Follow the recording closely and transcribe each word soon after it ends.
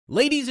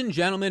Ladies and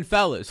gentlemen,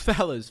 fellas,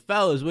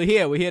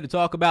 we're here to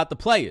talk about the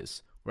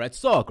players. We're at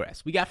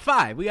Sawgrass. We got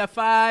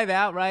five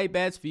outright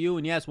bets for you,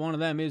 and yes, one of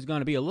them is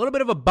going to be a little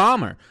bit of a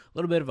bomber, a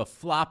little bit of a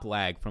flop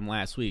lag from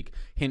last week.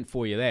 Hint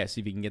for you there,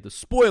 see if you can get the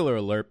spoiler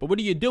alert. But what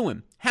are you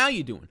doing? How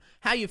you doing?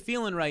 How you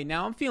feeling right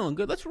now? I'm feeling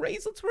good. Let's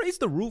raise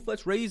the roof.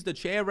 Let's raise the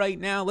chair right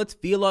now. Let's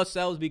feel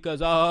ourselves because,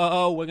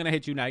 we're going to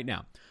hit you right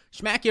now.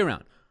 Smack you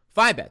around.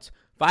 5 bets.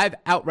 5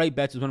 outright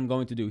bets is what I'm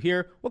going to do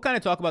here. We'll kind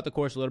of talk about the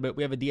course a little bit.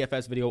 We have a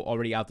DFS video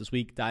already out this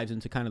week, dives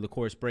into kind of the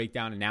course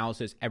breakdown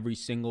analysis, every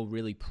single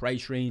really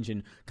price range,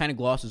 and kind of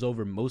glosses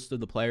over most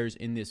of the players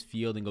in this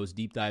field and goes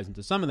deep dives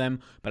into some of them.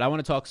 But I want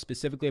to talk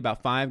specifically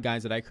about 5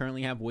 guys that I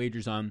currently have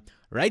wagers on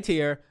right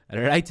here,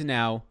 right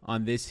now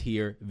on this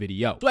here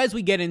video. So as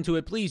we get into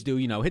it, please do,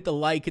 hit the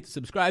like, hit the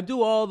subscribe,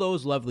 do all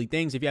those lovely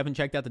things. If you haven't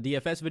checked out the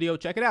DFS video,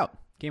 check it out.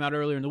 Came out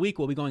earlier in the week.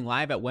 We'll be going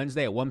live at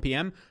Wednesday at 1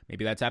 p.m.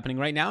 Maybe that's happening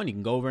right now, and you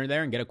can go over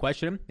there and get a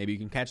question. Maybe you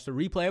can catch the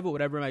replay of it,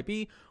 whatever it might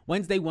be.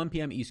 Wednesday, 1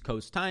 p.m. East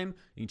Coast time.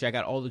 You can check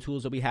out all the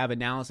tools that we have,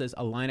 analysis,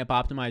 a lineup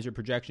optimizer,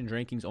 projections,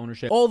 rankings,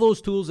 ownership, all those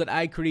tools that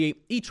I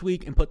create each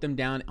week and put them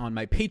down on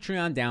my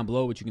Patreon down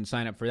below, which you can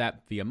sign up for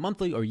that via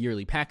monthly or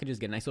yearly packages.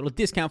 Get a nice little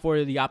discount for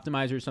you. The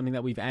optimizer is something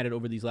that we've added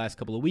over these last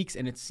couple of weeks,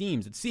 and it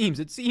seems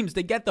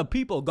to get the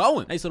people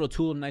going. Nice little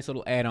tool, nice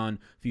little add-on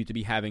for you to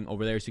be having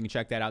over there, so you can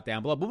check that out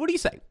down below. But what do you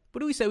say? What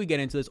do we say we get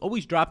into this?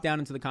 Always drop down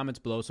into the comments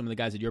below some of the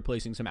guys that you're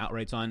placing some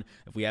outrights on.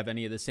 If we have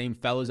any of the same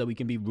fellas that we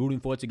can be rooting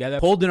for together,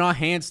 holding our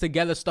hands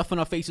together, stuffing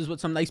our faces with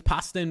some nice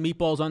pasta and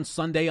meatballs on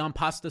Sunday, on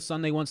Pasta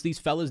Sunday. Once these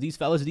fellas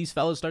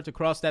start to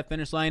cross that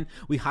finish line,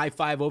 we high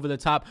five over the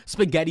top,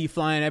 spaghetti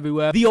flying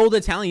everywhere. The old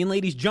Italian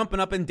ladies jumping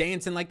up and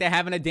dancing like they're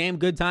having a damn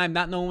good time,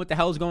 not knowing what the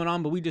hell's going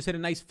on, but we just hit a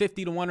nice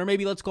 50-1, or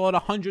maybe let's call it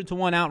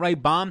 100-1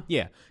 outright bomb.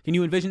 Yeah. Can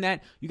you envision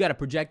that? You got to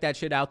project that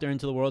shit out there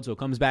into the world so it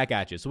comes back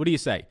at you. So what do you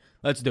say?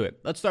 Let's do it.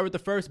 Let's start with the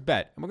first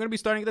bet. And we're going to be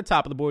starting at the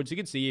top of the board so you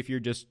can see if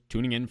you're just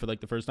tuning in for like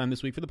the first time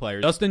this week for the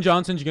players. Dustin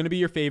Johnson's going to be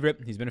your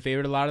favorite. He's been a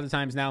favorite a lot of the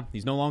times now.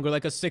 He's no longer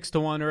like a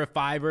 6-1 or a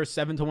 5 or a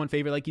 7-1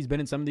 favorite like he's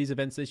been in some of these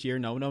events this year.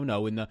 No.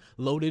 In the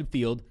loaded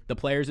field, the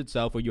players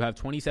itself, where you have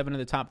 27 of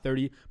the top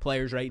 30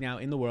 players right now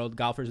in the world,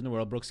 golfers in the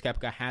world. Brooks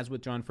Koepka has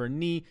withdrawn for a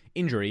knee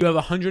injury. You have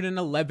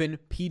 111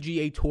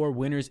 PGA Tour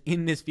winners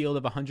in this field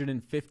of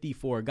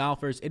 154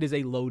 golfers. It is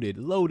a loaded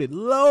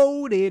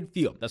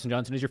field. Dustin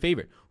Johnson is your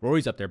favorite.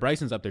 Rory's up there.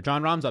 Bryson's up there.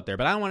 Jon Rahm's up there.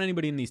 But I don't want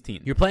anybody in these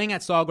teams. You're playing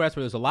at Sawgrass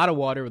where there's a lot of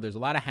water, where there's a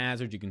lot of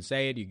hazards. You can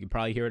say it. You can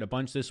probably hear it a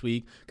bunch this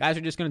week. Guys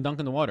are just going to dunk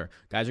in the water.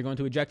 Guys are going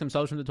to eject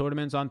themselves from the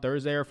tournaments on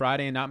Thursday or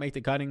Friday and not make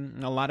the cutting.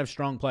 A lot of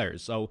strong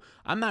players. So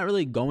I'm not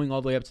really going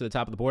all the way up to the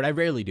top of the board. I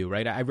rarely do,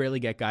 right? I rarely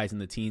get guys in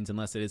the teens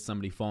unless it is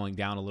somebody falling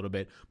down a little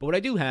bit. But what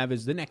I do have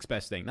is the next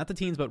best thing. Not the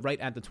teens, but right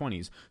at the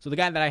 20s. So the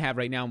guy that I have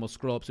right now, and we'll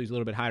scroll up so he's a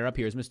little bit higher up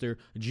here, is Mr.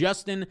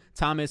 Justin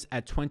Thomas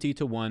at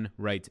 20-1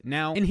 right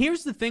now. And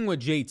here's the thing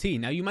with JT.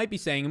 Now, you might be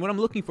saying, and what I'm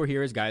looking for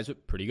here is guys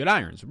with pretty good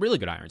irons, really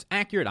good irons,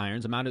 accurate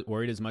irons. I'm not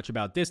worried as much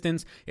about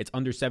distance. It's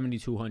under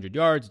 7,200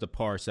 yards, the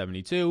par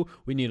 72.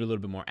 We need a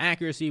little bit more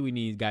accuracy. We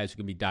need guys who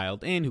can be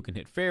dialed in, who can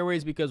hit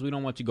fairways, because we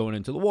don't want you going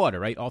into the water,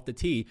 right? Off the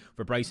tee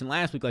for Bryson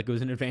last week, like it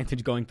was an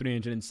advantage going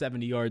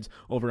 370 yards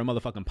over a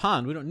motherfucking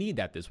pond. We don't need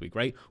that this week,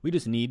 right? We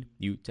just need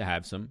you to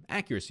have some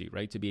accuracy,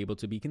 right? To be able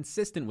to be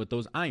consistent with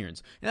those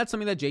irons. And that's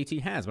something that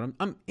JT has. But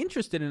I'm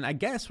interested in, I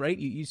guess, right?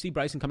 You see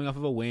Bryson coming off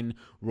of a win.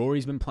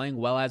 Rory's been playing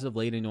well as of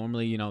late, and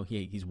normally,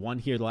 he's won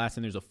here the last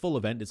time there's a full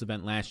event. This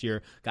event last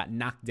year got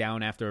knocked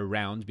down after a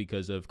round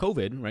because of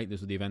COVID, right?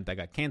 This was the event that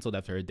got canceled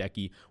after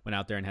Hideki went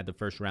out there and had the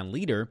first round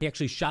leader. He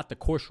actually shot the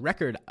course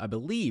record, I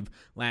believe,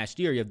 last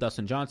year. You have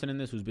Dustin Johnson in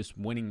this, who's just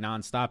winning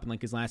nonstop in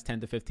like his last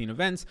 10 to 15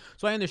 events.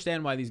 So I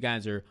understand why these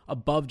guys are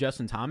above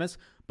Justin Thomas.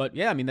 But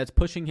yeah, that's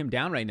pushing him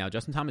down right now.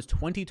 Justin Thomas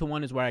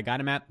 20-1 is where I got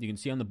him at. You can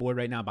see on the board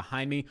right now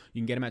behind me.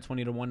 You can get him at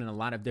 20-1 in a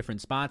lot of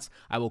different spots.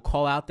 I will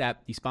call out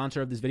that the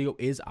sponsor of this video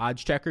is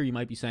Odds Checker. You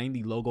might be saying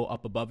the logo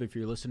up above if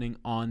you're listening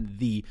on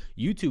the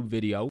YouTube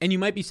video. And you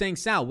might be saying,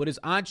 Sal, what is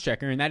Odds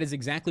Checker? And that is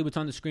exactly what's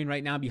on the screen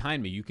right now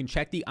behind me. You can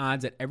check the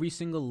odds at every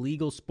single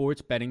legal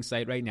sports betting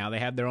site right now. They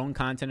have their own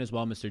content as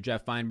well. Mr.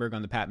 Jeff Feinberg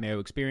on the Pat Mayo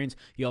Experience.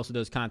 He also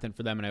does content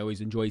for them, and I always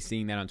enjoy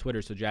seeing that on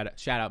Twitter. So shout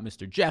out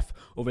Mr. Jeff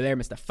over there,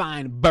 Mr.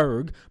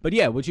 Feinberg. But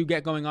yeah, what you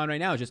get going on right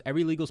now is just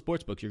every legal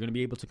sports book. You're going to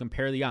be able to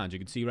compare the odds. You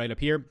can see right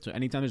up here. So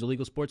anytime there's a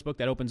legal sports book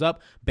that opens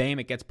up, bam,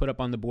 it gets put up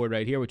on the board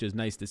right here, which is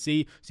nice to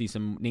see. See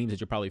some names that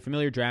you're probably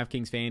familiar.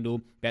 DraftKings,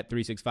 FanDuel,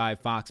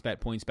 Bet365, Fox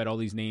Bet, PointsBet, all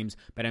these names.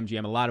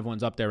 BetMGM, a lot of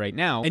ones up there right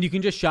now. And you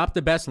can just shop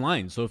the best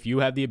lines. So if you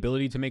have the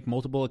ability to make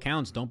multiple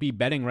accounts, don't be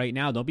betting right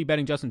now. Don't be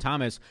betting Justin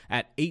Thomas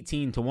at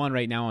 18-1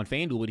 right now on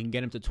FanDuel, but you can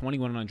get him to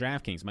 21 on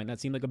DraftKings. Might not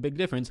seem like a big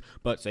difference,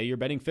 but say you're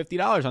betting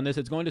 $50 on this,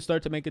 it's going to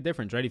start to make a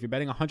difference, right? If you're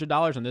betting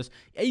 $100 on this,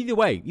 Either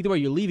way,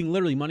 you're leaving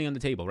literally money on the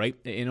table, right?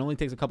 It only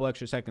takes a couple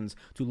extra seconds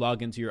to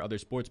log into your other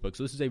sports book.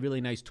 So this is a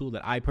really nice tool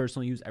that I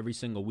personally use every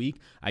single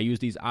week. I use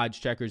these odds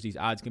checkers, these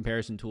odds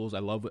comparison tools. I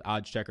love what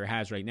Odds Checker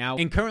has right now.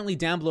 And currently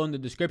down below in the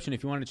description,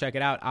 if you want to check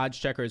it out, Odds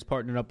Checker is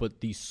partnered up with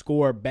the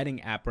Score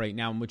betting app right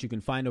now. And what you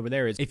can find over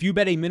there is if you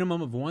bet a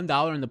minimum of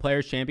 $1 in the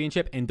Players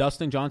Championship and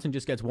Dustin Johnson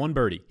just gets one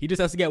birdie, he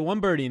just has to get one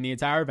birdie in the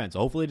entire event. So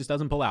hopefully it just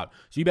doesn't pull out.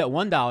 So you bet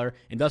 $1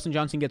 and Dustin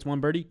Johnson gets one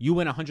birdie, you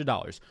win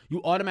 $100.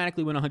 You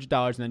automatically win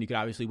 $100, and then you could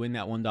obviously win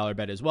that $1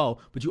 bet as well,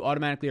 but you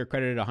automatically are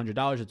credited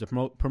 $100. It's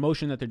a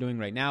promotion that they're doing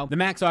right now. The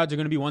max odds are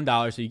going to be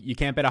 $1, so you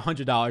can't bet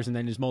 $100 and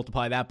then just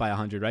multiply that by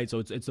 100, right? So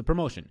it's a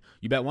promotion.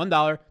 You bet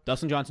 $1,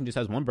 Dustin Johnson just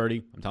has one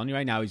birdie. I'm telling you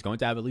right now, he's going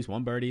to have at least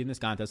one birdie in this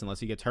contest unless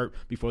he gets hurt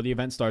before the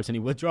event starts and he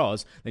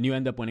withdraws. Then you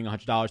end up winning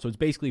 $100. So it's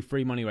basically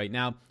free money right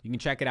now. You can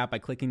check it out by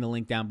clicking the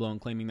link down below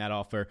and claiming that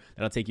offer.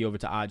 That'll take you over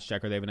to Odds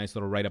Checker. They have a nice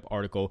little write-up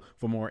article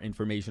for more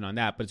information on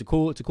that. But it's a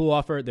cool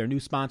offer. They're a new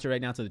sponsor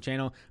right now to the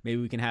channel.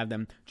 Maybe we can have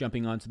them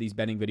jumping onto these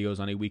betting videos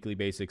on a weekly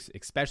basis,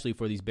 especially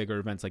for these bigger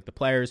events like the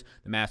Players,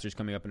 the Masters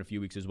coming up in a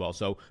few weeks as well.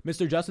 So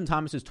Mr. Justin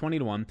Thomas is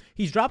 20-1.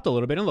 He's dropped a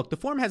little bit. And look, the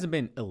form hasn't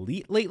been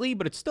elite lately,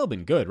 but it's still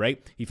been good,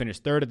 right? He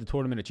finished third at the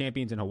Tournament of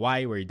Champions in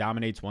Hawaii, where he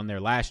dominates, won there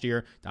last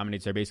year,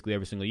 dominates there basically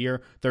every single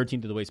year,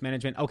 13th to the Waste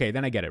Management. Okay,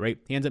 then I get it, right?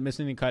 He ends up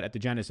missing the cut at the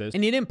Genesis,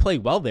 and he didn't play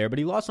well there, but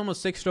he lost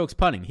almost 6 strokes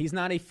putting. He's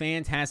not a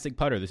fantastic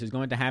putter. This is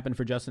going to happen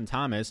for Justin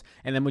Thomas,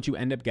 and then what you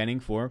end up getting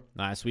for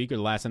last week, or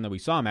the last time that we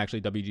saw him,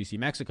 actually, WGC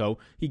Mexico,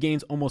 he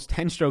gains almost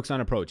 10 strokes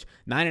on approach,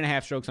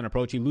 9.5 strokes on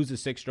approach. He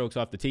loses 6 strokes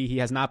off the tee. He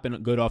has not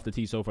been good off the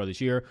tee so far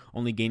this year,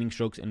 only gaining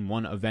strokes in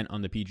one event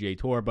on the PGA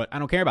Tour, but I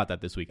don't care about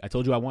that this week. I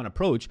told you I want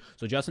approach,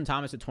 so Justin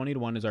Thomas at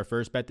 20-1 is our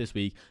first bet this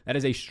week. That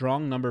is a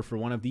strong number for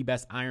one of the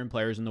best iron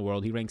players in the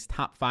world. He ranks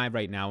top 5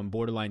 right now and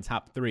borderline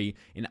top 3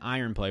 in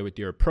iron play with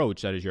your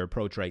approach. That is your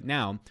approach right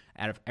now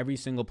out of every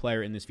single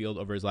player in this field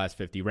over his last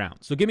 50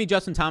 rounds. So give me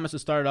Justin Thomas to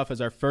start it off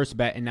as our first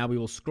bet, and now we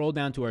will scroll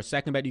down to our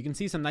second bet. You can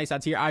see some nice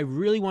odds here. I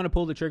really want to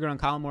pull the trigger on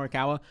Collin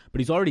Morikawa, but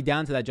he's already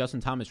down to that Justin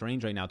Thomas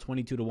range right now,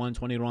 22-1,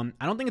 20-1.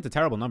 I don't think it's a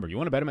terrible number. You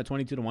want to bet him at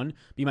 22-1?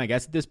 Be my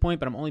guess at this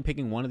point, but I'm only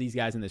picking one of these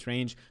guys in this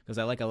range because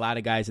I like a lot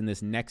of guys in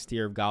this next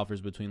tier of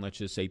golfers between, let's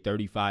just say,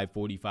 35,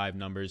 45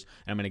 numbers,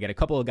 and I'm going to get a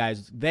couple of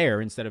guys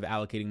there instead of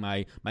allocating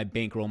my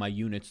bankroll, my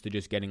units to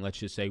just getting, let's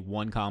just say,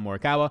 one Collin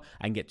Morikawa.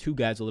 I can get 2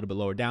 guys a little bit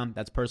lower down.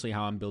 That's personally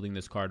how I'm building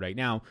this card right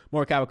now.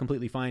 Morikawa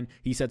completely fine.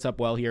 He sets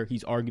up well here.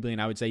 He's arguably,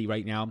 and I would say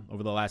right now,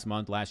 over the last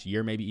month, last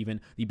year, maybe even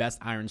the best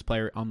irons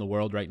player on the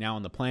world right now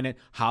on the planet.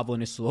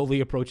 Hovland is slowly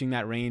approaching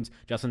that range.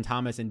 Justin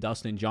Thomas and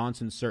Dustin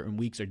Johnson certain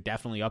weeks are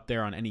definitely up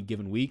there on any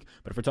given week.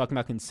 But if we're talking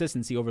about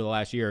consistency over the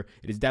last year,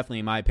 it is definitely,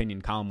 in my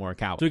opinion, Collin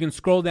Morikawa. So we can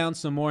scroll down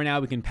some more now.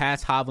 We can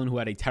pass Hovland, who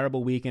had a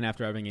terrible weekend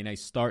after having a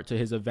nice start to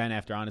his event,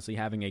 after honestly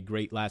having a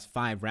great last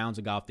 5 rounds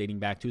of golf dating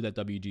back to that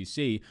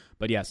WGC.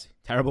 But yes,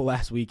 terrible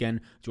last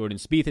weekend. Jordan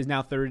Spieth is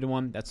now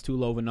 30-1. That's too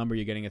low of a number.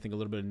 You're getting, I think, a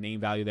little bit of name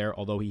value there,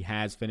 although he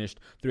has finished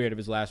 3 out of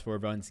his last 4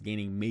 events,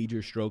 gaining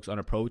major strokes on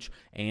approach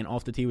and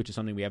off the tee, which is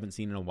something we haven't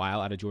seen in a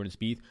while out of Jordan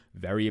Spieth.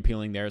 Very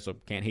appealing there, so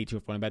can't hate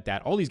too much about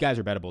that. All these guys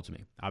are bettable to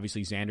me.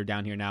 Obviously, Xander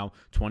down here now,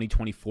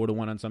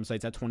 24-1 on some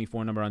sites. That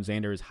 24 number on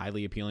Xander is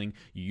highly appealing.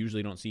 You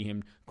usually don't see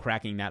him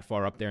cracking that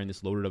far up there in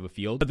this loaded of a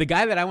field. But the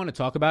guy that I want to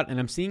talk about, and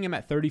I'm seeing him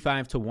at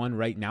 35-1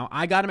 right now.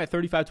 I got him at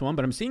 35-1,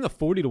 but I'm seeing a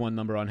 40-1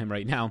 number on him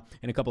right now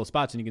in a couple of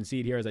spots, and you can see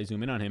it here as I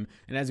zoom in on him,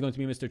 and that's going to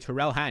be Mr.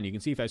 Tyrrell Hatton. You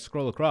can see if I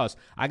scroll across,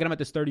 I got him at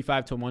this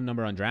 35-1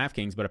 number on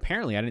DraftKings, but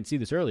apparently, I didn't see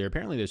this earlier,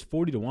 apparently there's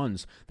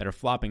 40-1s that are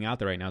flopping out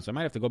there right now, so I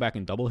might have to go back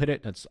and double hit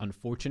it. That's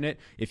unfortunate,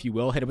 if you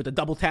will. Hit it with a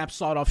double tap,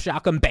 sawed-off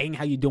shotgun, bang,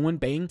 how you doing,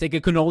 bang. Take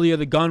a cannoli or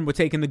the gun, we're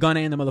taking the gun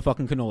and the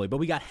motherfucking cannoli, but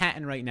we got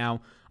Hatton right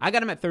now. I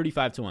got him at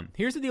 35-1.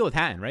 Here's the deal with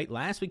Hatton, right?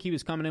 Last week, he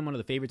was coming in one of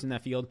the favorites in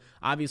that field,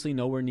 obviously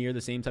nowhere near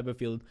the same type of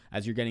field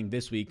as you're getting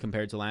this week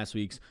compared to last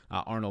week's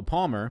Arnold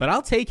Palmer, but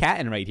I'll take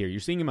Hatton right here. You're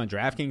seeing him on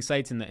DraftKings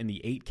sites in the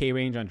 8K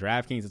range on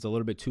DraftKings. It's a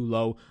little bit too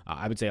low.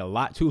 I would say a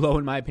lot too low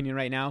in my opinion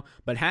right now,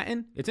 but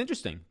Hatton, it's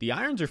interesting. The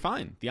irons are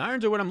fine. The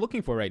irons are what I'm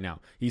looking for right now.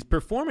 He's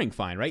performing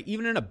fine, right?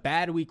 Even in a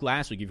bad week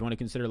last week, if you want to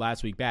consider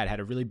last week bad, had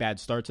a really bad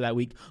start to that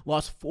week,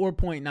 lost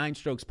 4.9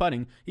 strokes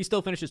putting, he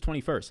still finishes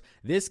 21st.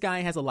 This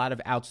guy has a lot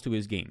of outs to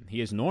his game.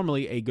 He is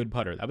normally a good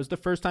putter. That was the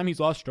first time he's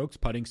lost strokes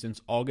putting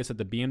since August at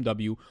the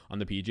BMW on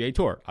the PGA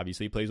Tour.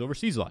 Obviously, he plays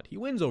overseas a lot. He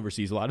wins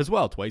overseas a lot as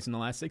well, twice in the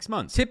last 6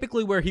 months.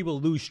 Typically, where he will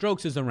lose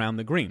strokes is around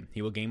the green.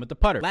 He will gain with the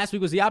putter. Last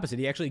week was the opposite.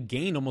 He actually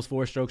gained almost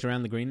 4 strokes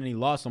around the green, and he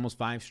lost almost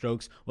 5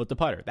 strokes with the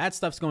putter. That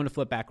stuff's going to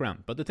flip back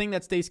around. But the thing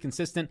that stays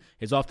consistent,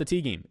 his off the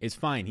tee game is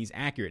fine. He's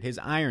accurate. His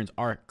irons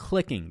are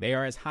clicking. They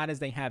are as hot as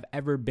they have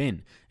ever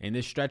been. In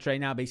this stretch right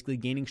now, basically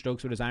gaining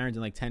strokes with his irons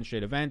in like 10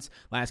 straight events.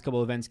 Last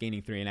couple events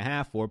gaining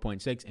 3.5,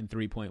 4.6, and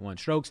 3.1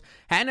 strokes.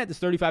 Hatton at this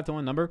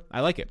 35-1 number,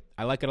 I like it.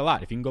 I like it a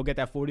lot. If you can go get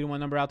that 40-1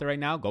 number out there right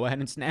now, go ahead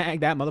and snag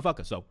that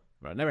motherfucker. So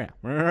right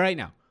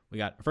now, We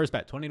got first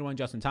bet, 20-1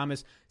 Justin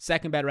Thomas.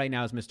 Second bet right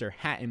now is Mr.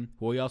 Hatton,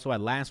 who we also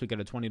had last week at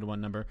a 20-1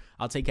 number.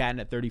 I'll take Hatton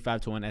at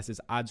 35-1 as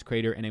his odds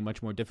creator in a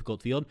much more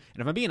difficult field.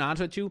 And if I'm being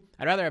honest with you,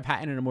 I'd rather have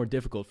Hatton in a more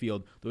difficult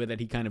field, the way that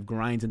he kind of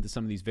grinds into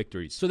some of these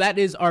victories. So that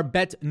is our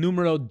bet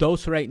numero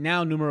dos right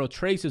now. Numero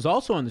tres is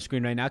also on the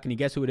screen right now. Can you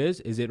guess who it is?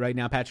 Is it right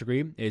now Patrick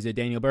Reed? Is it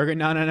Daniel Berger?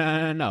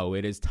 No.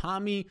 It is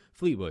Tommy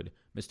Fleetwood.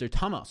 Mr.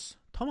 Thomas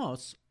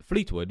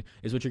Fleetwood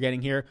is what you're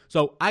getting here.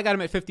 So I got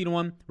him at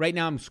 50-1. Right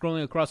now I'm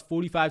scrolling across.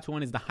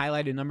 45-1 is the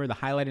highlighted number. The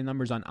highlighted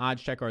numbers on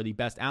OddsChecker are the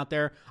best out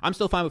there. I'm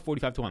still fine with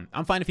 45-1.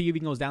 I'm fine if he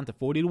even goes down to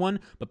 40-1,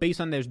 but based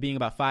on there's being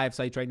about 5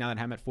 sites right now that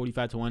have him at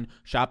 45-1,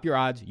 shop your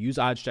odds, use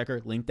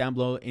OddsChecker, link down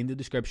below in the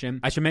description.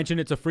 I should mention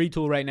it's a free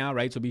tool right now,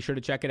 right? So be sure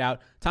to check it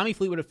out. Tommy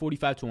Fleetwood at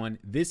 45-1.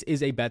 This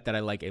is a bet that I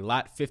like a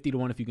lot.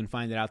 50-1 if you can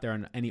find it out there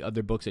on any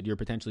other books that you're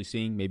potentially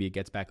seeing. Maybe it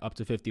gets back up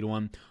to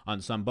 50-1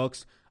 on some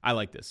books. I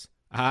like this.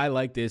 I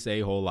like this a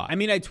whole lot. I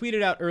mean, I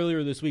tweeted out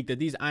earlier this week that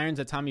these irons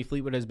that Tommy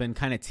Fleetwood has been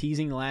kind of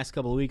teasing the last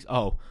couple of weeks,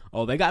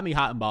 they got me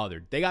hot and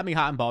bothered. They got me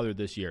hot and bothered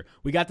this year.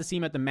 We got to see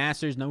him at the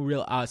Masters. No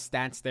real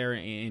stats there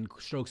in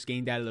strokes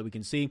gained data that we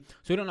can see.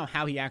 So we don't know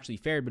how he actually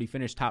fared, but he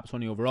finished top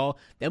 20 overall.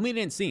 Then we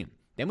didn't see him.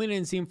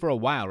 For a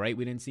while, right?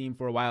 We didn't see him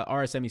for a while.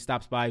 RSM, he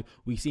stops by.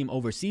 We see him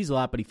overseas a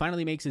lot, but he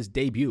finally makes his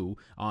debut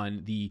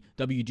on the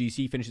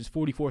WGC, finishes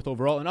 44th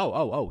overall,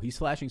 and he's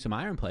flashing some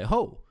iron play.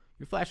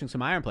 You're flashing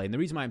some iron play. And the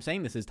reason why I'm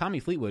saying this is Tommy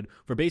Fleetwood,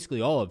 for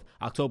basically all of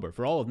October,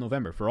 for all of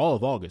November, for all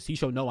of August, he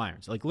showed no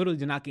irons. Like, literally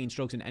did not gain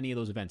strokes in any of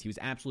those events. He was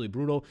absolutely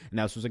brutal, and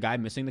that was a guy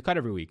missing the cut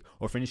every week,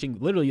 or finishing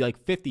literally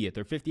like 50th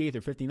or 58th or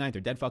 59th or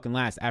dead fucking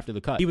last after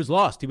the cut. He was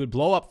lost. He would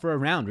blow up for a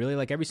round, really,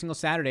 like every single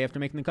Saturday after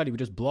making the cut. He would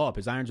just blow up.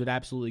 His irons would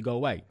absolutely go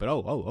away. But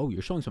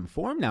you're showing some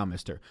form now,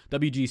 mister.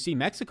 WGC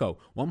Mexico,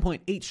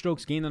 1.8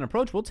 strokes gained on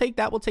approach. We'll take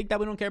that.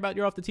 We don't care about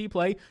your off the tee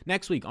play.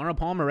 Next week, Arnold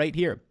Palmer right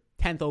here.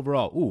 10th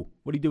overall. Ooh,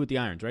 what do you do with the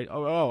irons, right?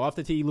 Off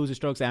the tee, loses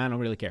strokes. I don't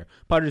really care.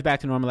 Putter's back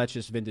to normal. That's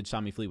just vintage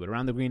Tommy Fleetwood.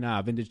 Around the green,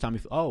 vintage Tommy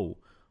Fleetwood.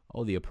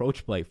 The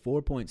approach play,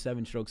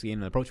 4.7 strokes gained on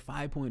the approach,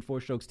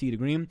 5.4 strokes tee to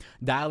green.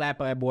 Dial that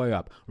bad boy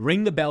up.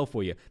 Ring the bell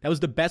for you. That was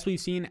the best we've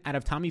seen out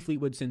of Tommy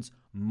Fleetwood since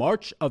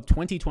March of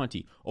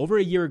 2020. Over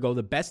a year ago,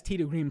 the best tee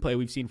to green play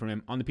we've seen from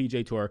him on the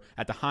PGA Tour.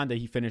 At the Honda,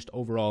 he finished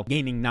overall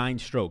gaining 9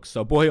 strokes.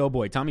 So boy, oh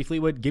boy, Tommy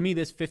Fleetwood, give me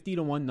this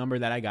 50-1 number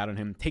that I got on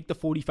him. Take the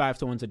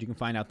 45-1s that you can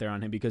find out there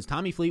on him, because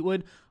Tommy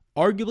Fleetwood,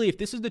 arguably, if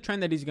this is the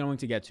trend that he's going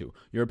to get to,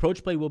 your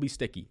approach play will be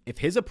sticky. If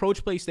his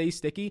approach play stays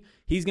sticky,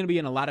 he's going to be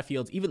in a lot of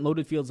fields, even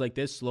loaded fields like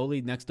this,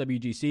 slowly, next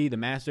WGC, the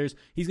Masters,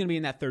 he's going to be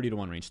in that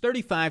 30-1 range,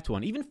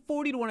 35-1, even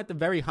 40-1 at the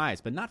very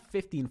highest, but not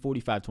 50 and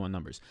 45-1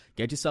 numbers.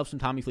 Get yourself some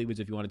Tommy Fleetwoods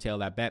if you want to tail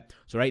that bet.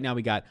 So right now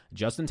we got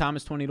Justin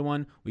Thomas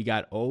 20-1. We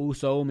got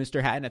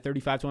Mr. Hatton at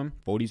 35-1.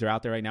 40s are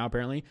out there right now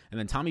apparently. And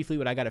then Tommy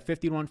Fleetwood, I got at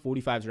 50-1.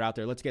 45s are out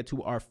there. Let's get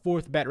to our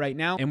fourth bet right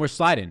now. And we're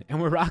sliding, and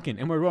we're rocking,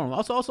 and we're rolling.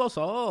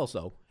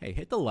 Also, hey,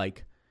 hit the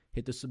like,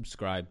 hit the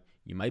subscribe.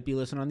 You might be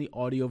listening on the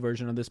audio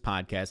version of this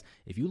podcast.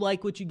 If you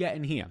like what you get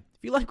in here,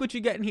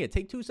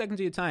 take 2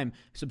 seconds of your time.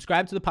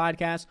 Subscribe to the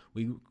podcast.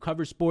 We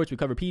cover sports. We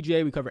cover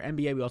PGA. We cover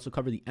NBA. We also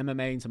cover the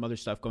MMA and some other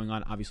stuff going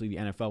on. Obviously, the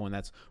NFL, when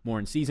that's more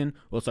in season.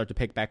 We'll start to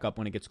pick back up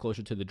when it gets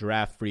closer to the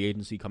draft, free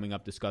agency coming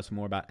up, discuss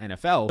more about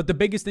NFL. But the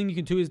biggest thing you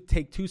can do is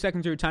take 2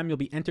 seconds of your time. You'll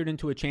be entered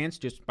into a chance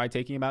just by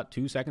taking about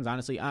 2 seconds,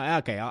 honestly.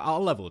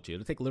 I'll level it to you.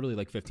 It'll take literally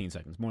like 15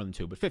 seconds, more than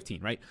 2, but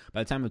 15, right?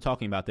 By the time we're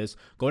talking about this,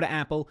 go to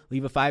Apple,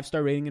 leave a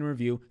 5-star rating and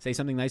review, say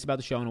something nice about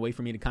the show, and a way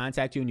for me to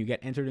contact you, and you get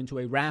entered into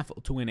a raffle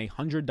to win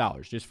 $100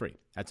 just free.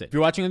 That's it. If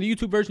you're watching on the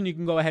YouTube version, you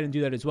can go ahead and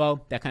do that as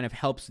well. That kind of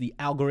helps the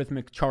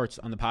algorithmic charts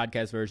on the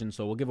podcast version.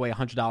 So we'll give away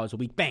 $100 a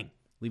week. Bang.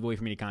 Leave a way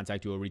for me to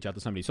contact you or reach out to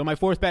somebody. So my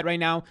fourth bet right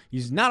now,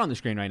 he's not on the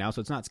screen right now,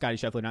 so it's not Scotty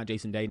Scheffler, not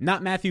Jason Day,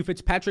 not Matthew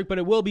Fitzpatrick, but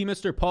it will be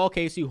Mr. Paul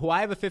Casey, who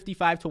I have a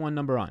 55-1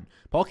 number on.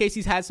 Paul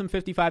Casey's had some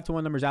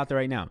 55-1 numbers out there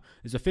right now.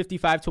 There's a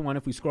 55-1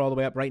 if we scroll all the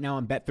way up right now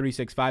on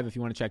Bet365 if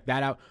you want to check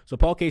that out. So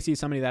Paul Casey is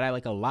somebody that I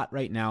like a lot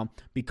right now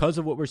because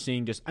of what we're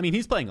seeing.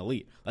 He's playing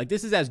elite. Like,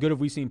 this is as good as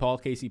we've seen Paul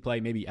Casey play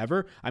maybe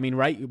ever.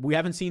 Right? We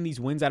haven't seen these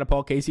wins out of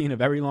Paul Casey in a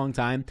very long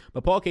time,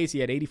 but Paul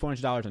Casey had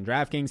 $8,400 on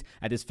DraftKings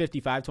at this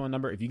 55-1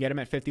 number. If you get him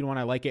at 50-1,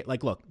 I like it.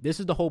 Like, look, this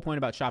is the whole point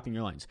about shopping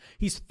your lines.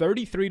 He's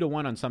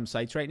 33-1 on some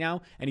sites right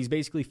now, and he's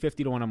basically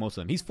 50-1 on most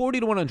of them. He's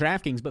 40-1 on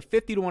DraftKings, but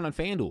 50-1 on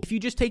FanDuel. If you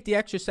just take the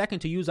extra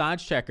second to use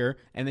OddsChecker,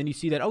 and then you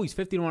see that, he's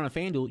 50-1 on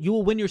FanDuel, you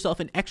will win yourself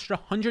an extra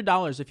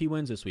 $100 if he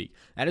wins this week.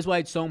 That is why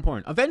it's so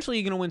important. Eventually,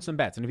 you're going to win some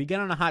bets, and if you get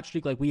on a hot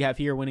streak like we have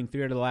here, winning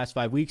 3 out of the last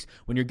 5 weeks,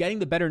 when you're getting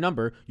the better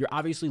number, you're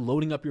obviously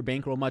loading up your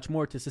bankroll much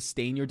more to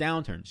sustain your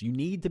downturns. You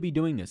need to be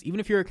doing this. Even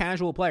if you're a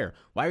casual player,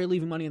 why are you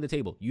leaving money on the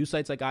table? Use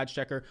sites like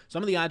OddsChecker.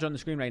 Some of the odds are on the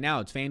screen right now.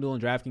 It's FanDuel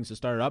and DraftKings to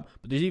start it up,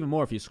 but there's even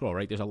more if you scroll,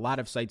 right? There's a lot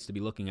of sites to be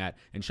looking at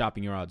and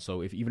shopping your odds.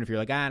 So even if you're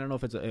like, I don't know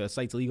if it's a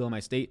site's legal in my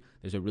state,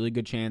 there's a really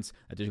good chance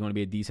that there's going to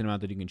be a decent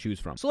amount that you can choose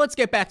from. So let's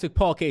get back to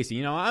Paul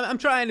Casey. I'm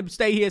trying to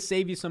stay here,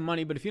 save you some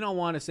money, but if you don't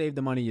want to save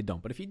the money, you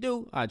don't. But if you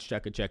do, odds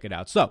check it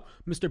out. So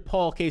Mr.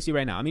 Paul Casey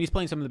right now, he's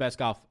playing some of the best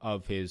golf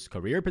of his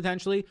career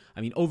potentially.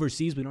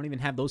 Overseas, we don't even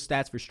have those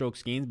stats for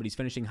strokes gained, but he's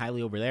finishing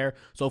highly over there.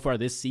 So far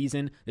this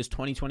season, this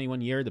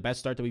 2021 year, the best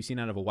start that we've seen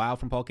out of a while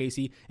from Paul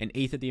Casey, an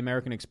 8th at the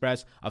American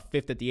Express, a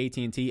 5th at the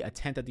AT&T, a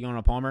 10th at the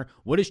Arnold Palmer.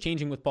 What is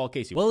changing with Paul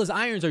Casey? Well, his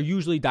irons are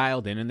usually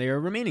dialed in, and they are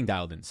remaining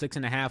dialed in.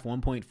 6.5,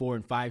 1.4,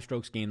 and 5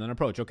 strokes gained on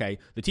approach. Okay,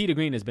 the tee to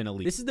green has been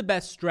elite. This is the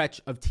best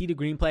stretch of tee to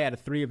green play out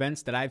of 3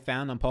 events that I've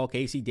found on Paul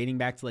Casey, dating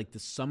back to like the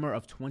summer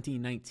of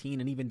 2019,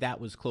 and even that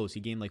was close. He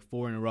gained like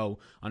 4 in a row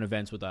on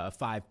events with a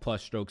 5+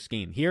 strokes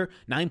gained. Here,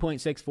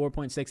 9.6,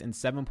 4.6, and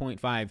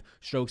 7.5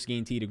 strokes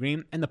gained tee to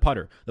green. And the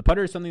putter. The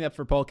putter is something that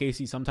for Paul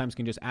Casey sometimes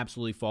can just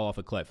absolutely fall off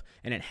a cliff,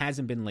 and it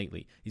hasn't been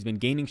lately. He's been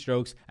gaining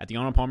strokes. At the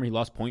Arnold Palmer, he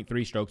lost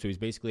 0.3 strokes, so he's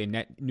basically a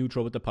net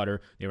neutral with the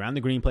putter. The around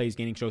the green play, he's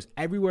gaining strokes.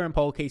 Everywhere in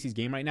Paul Casey's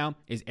game right now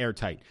is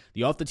airtight.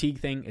 The off the tee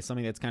thing is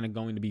something that's kind of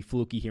going to be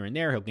fluky here and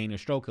there. He'll gain a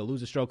stroke, he'll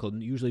lose a stroke, he'll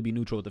usually be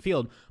neutral with the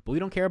field, but we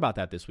don't care about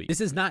that this week.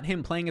 This is not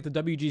him playing at the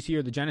WGC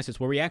or the Genesis,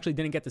 where we actually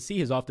didn't get to see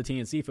his off the tee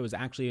and see if it was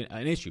actually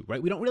an issue,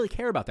 right? We don't really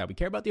care about that. We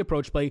care about the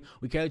approach play.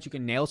 We care that you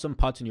can nail some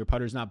putts and your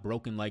putter's not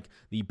broken like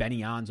the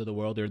Benny Ons of the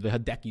world or the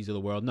Hideki's of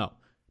the world. No.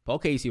 Paul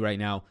Casey right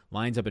now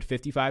lines up at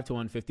 55 to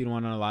 1, 50 to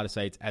 1 on a lot of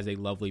sites as a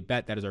lovely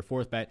bet. That is our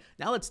 4th bet.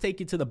 Now let's take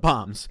you to the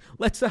bombs.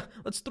 Let's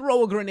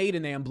throw a grenade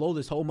in there and blow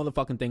this whole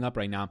motherfucking thing up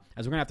right now,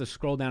 as we're going to have to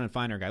scroll down and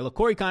find our guy. Look,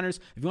 Corey Connors,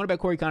 if you want to bet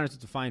Corey Connors,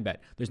 it's a fine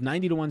bet. There's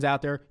 90 to 1s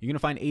out there. You're going to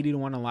find 80 to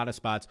 1 in a lot of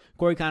spots.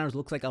 Corey Connors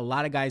looks like a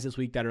lot of guys this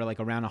week that are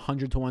like around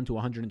 100 to 1 to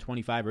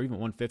 125 or even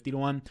 150 to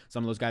 1.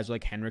 Some of those guys are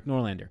like Henrik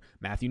Norlander,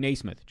 Matthew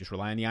Naismith. Just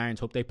rely on the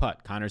irons, hope they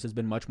putt. Connors has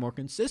been much more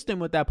consistent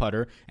with that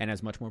putter and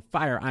has much more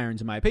fire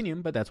irons in my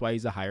opinion, but that's why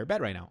he's a higher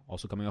bet right now.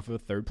 Also coming off of a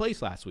 3rd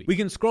place last week. We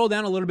can scroll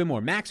down a little bit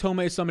more. Max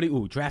Homa is somebody,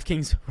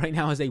 DraftKings right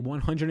now has a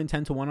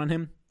 110 to 1 on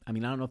him. I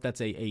don't know if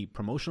that's a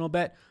promotional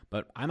bet,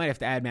 but I might have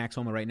to add Max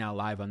Homa right now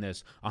live on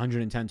this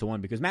 110 to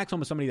 1 because Max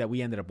Homa is somebody that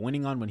we ended up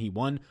winning on when he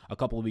won a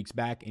couple of weeks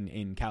back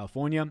in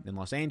California, in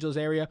Los Angeles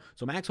area.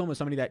 So Max Homa is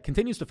somebody that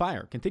continues to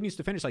fire, continues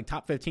to finish like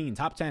top 15,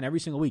 top 10 every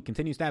single week,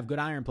 continues to have good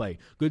iron play,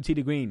 good tee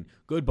to green,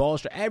 good ball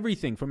strike.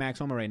 Everything for Max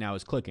Homa right now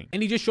is clicking.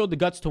 And he just showed the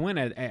guts to win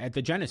at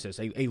the Genesis,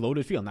 a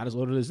loaded field. Not as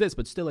loaded as this,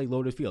 but still a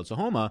loaded field. So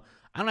Homa,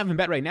 I don't have him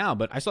bet right now,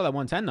 but I saw that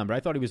 110 number. I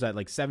thought he was at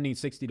like 70,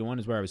 60 to 1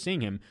 is where I was seeing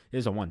him.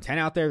 There's a 110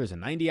 out there. There's a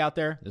 90 out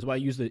there. That's why I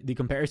use the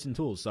comparison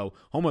tools. So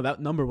Homa,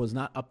 that number was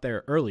not up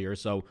there earlier.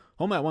 So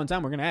Homa at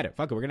 110, we're going to add it.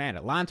 Fuck it, we're going to add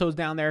it. Lanto's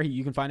down there.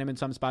 You can find him in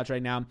some spots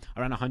right now,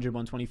 around 100,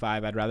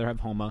 125. I'd rather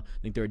have Homa.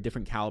 I think they're a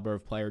different caliber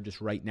of player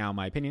just right now, in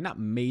my opinion. Not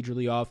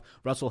majorly off.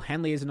 Russell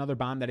Henley is another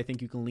bomb that I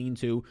think you can lean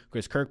to.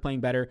 Chris Kirk playing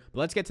better. But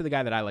let's get to the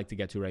guy that I like to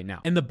get to right now.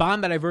 And the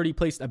bomb that I've already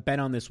placed a bet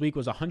on this week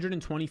was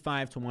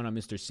 125 to 1 on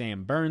Mr.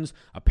 Sam Burns.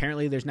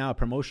 Apparently, there's now a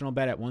promotional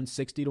bet at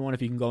 160 to 1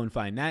 if you can go and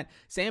find that.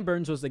 Sam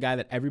Burns was the guy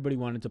that everybody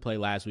wanted to play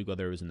last week,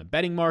 whether it was in the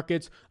betting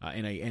markets,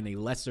 in a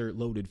lesser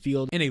loaded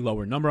field, in a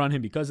lower number on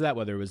him because of that,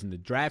 whether it was in the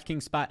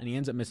DraftKings spot, and he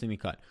ends up missing the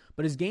cut.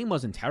 But his game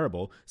wasn't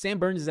terrible. Sam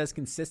Burns is as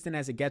consistent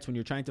as it gets when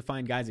you're trying to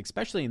find guys,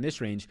 especially in this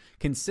range.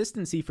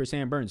 Consistency for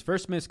Sam Burns.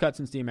 First missed cut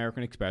since the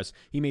American Express.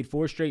 He made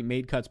 4 straight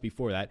made cuts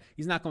before that.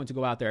 He's not going to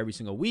go out there every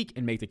single week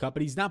and make the cut,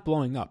 but he's not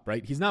blowing up,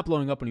 right? He's not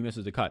blowing up when he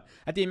misses the cut.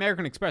 At the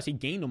American Express, he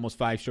gained almost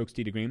 5 strokes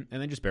tee to green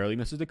and then just barely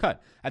misses the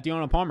cut. At the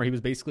Arnold Palmer, he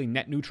was basically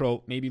net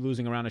neutral, maybe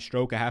losing around a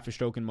stroke, a half a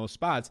stroke in most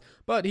spots,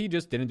 but he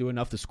just didn't do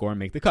enough to score and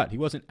make the cut. He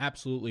wasn't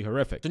absolutely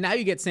horrific. So now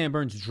you get Sam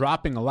Burns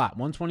dropping a lot.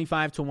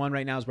 125 to 1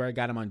 right now is where I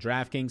got him on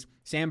DraftKings.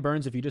 Sam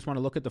Burns, if you just want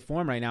to look at the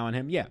form right now on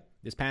him,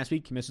 this past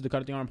week, he misses the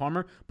cut at the Arnold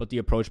Palmer, but the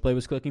approach play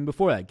was clicking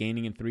before that,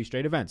 gaining in 3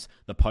 straight events.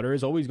 The putter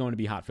is always going to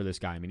be hot for this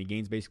guy. He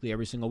gains basically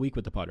every single week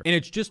with the putter. And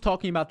it's just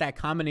talking about that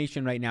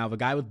combination right now of a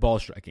guy with ball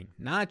striking,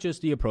 not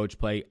just the approach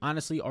play.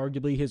 Honestly,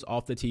 arguably, his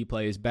off-the-tee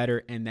play is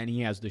better, and then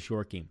he has the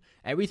short game.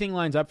 Everything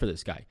lines up for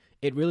this guy.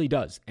 It really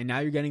does. And now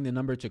you're getting the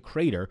number to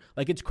crater.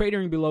 Like it's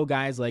cratering below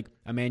guys like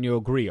Emmanuel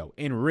Grillo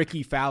and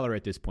Ricky Fowler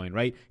at this point,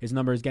 right? His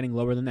number is getting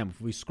lower than them.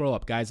 If we scroll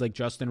up, guys like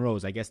Justin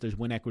Rose, I guess there's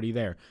win equity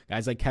there.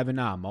 Guys like Kevin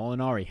Na,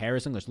 Molinari,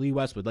 Harris English, Lee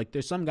Westwood. Like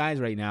there's some guys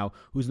right now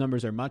whose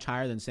numbers are much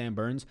higher than Sam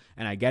Burns.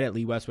 And I get it.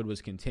 Lee Westwood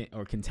was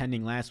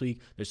contending last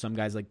week. There's some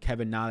guys like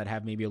Kevin Na that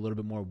have maybe a little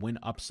bit more win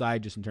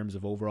upside just in terms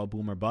of overall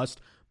boom or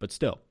bust. But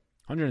still,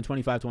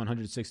 125 to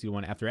 160 to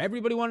 1 after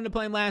everybody wanted to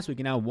play him last week,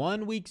 and now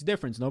 1 week's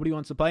difference. Nobody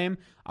wants to play him.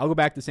 I'll go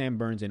back to Sam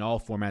Burns in all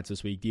formats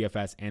this week,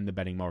 DFS and the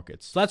betting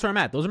markets. So that's where I'm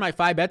at. Those are my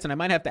 5 bets, and I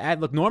might have to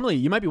add. Look, normally,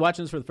 you might be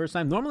watching this for the first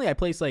time. Normally, I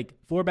place like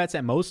 4 bets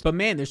at most, but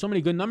man, there's so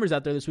many good numbers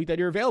out there this week that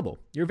you're available.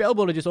 You're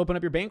available to just open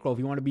up your bankroll if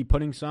you want to be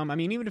putting some.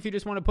 Even if you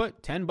just want to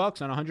put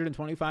 $10 on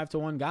 125 to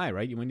 1 guy,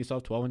 right? You win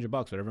yourself $1,200,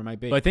 whatever it might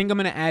be. So I think I'm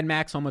going to add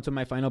Max Homa to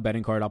my final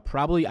betting card.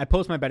 I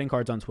post my betting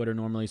cards on Twitter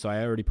normally, so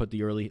I already put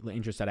the early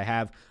interest that I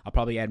have. I'll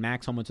probably add Max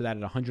Max Homa to that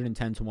at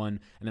 110 to 1. And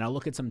then I'll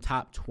look at some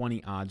top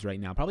 20 odds right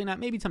now. Probably not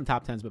maybe some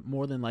top 10s, but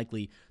more than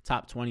likely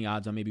top 20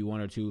 odds on maybe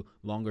one or two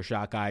longer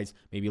shot guys,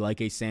 maybe like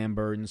a Sam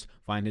Burns,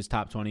 find his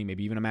top 20,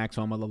 maybe even a Max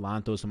Homa,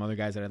 Lalanto, some other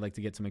guys that I'd like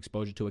to get some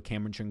exposure to, a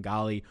Cameron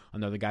Tringali,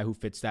 another guy who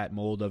fits that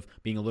mold of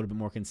being a little bit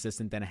more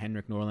consistent than a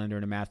Henrik Norlander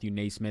and a Matthew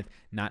Naismith,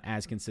 not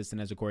as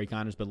consistent as a Corey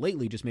Connors, but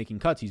lately just making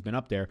cuts. He's been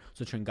up there.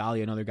 So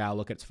Tringali, another guy I'll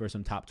look at for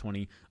some top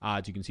 20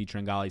 odds. You can see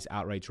Tringali's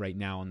outrights right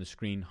now on the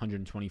screen,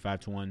 125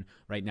 to 1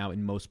 right now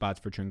in most spots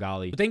for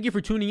Tringali. So thank you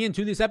for tuning in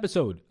to this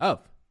episode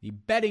of the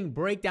betting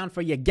breakdown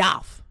for your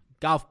golf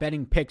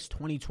betting picks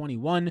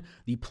 2021,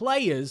 the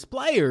Players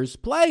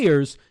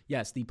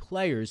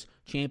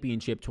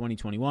Championship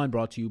 2021,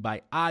 brought to you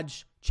by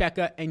Odds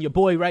Checker and your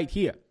boy right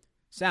here,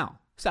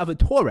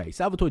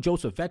 Salvatore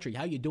Joseph Vetri.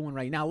 How you doing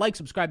right now? Like,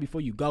 subscribe before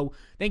you go.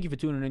 Thank you for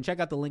tuning in. Check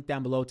out the link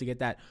down below to get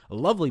that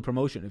lovely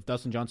promotion. If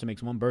Dustin Johnson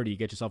makes one birdie, you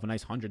get yourself a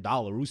nice $100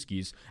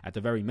 Rooskies at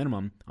the very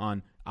minimum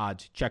on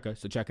Odds Checker.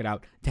 So check it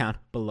out down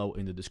below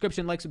in the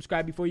description. Like,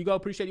 subscribe before you go.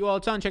 Appreciate you all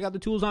a ton. Check out the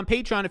tools on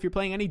Patreon. If you're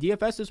playing any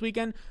DFS this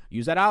weekend,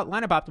 use that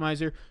lineup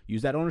optimizer.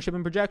 Use that ownership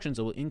and projections.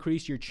 It will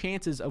increase your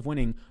chances of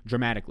winning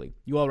dramatically.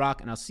 You all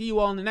rock, and I'll see you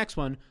all in the next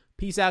one.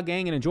 Peace out,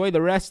 gang, and enjoy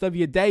the rest of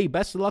your day.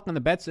 Best of luck on the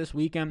bets this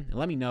weekend. And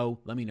let me know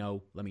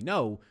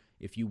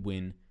if you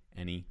win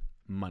any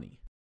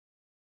money.